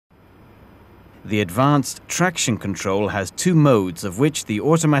The advanced traction control has two modes, of which the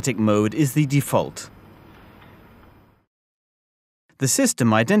automatic mode is the default. The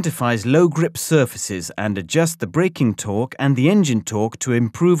system identifies low grip surfaces and adjusts the braking torque and the engine torque to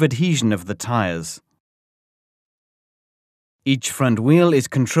improve adhesion of the tires. Each front wheel is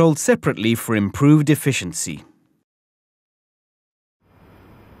controlled separately for improved efficiency.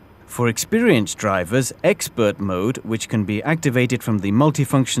 For experienced drivers, Expert Mode, which can be activated from the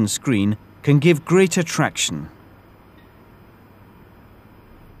multifunction screen, can give greater traction.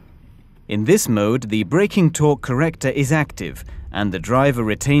 In this mode, the braking torque corrector is active, and the driver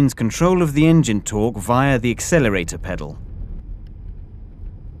retains control of the engine torque via the accelerator pedal.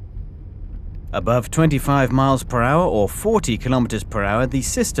 Above 25 miles per hour or 40 kilometers per hour, the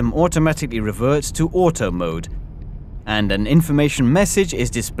system automatically reverts to auto mode, and an information message is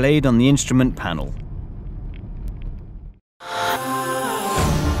displayed on the instrument panel.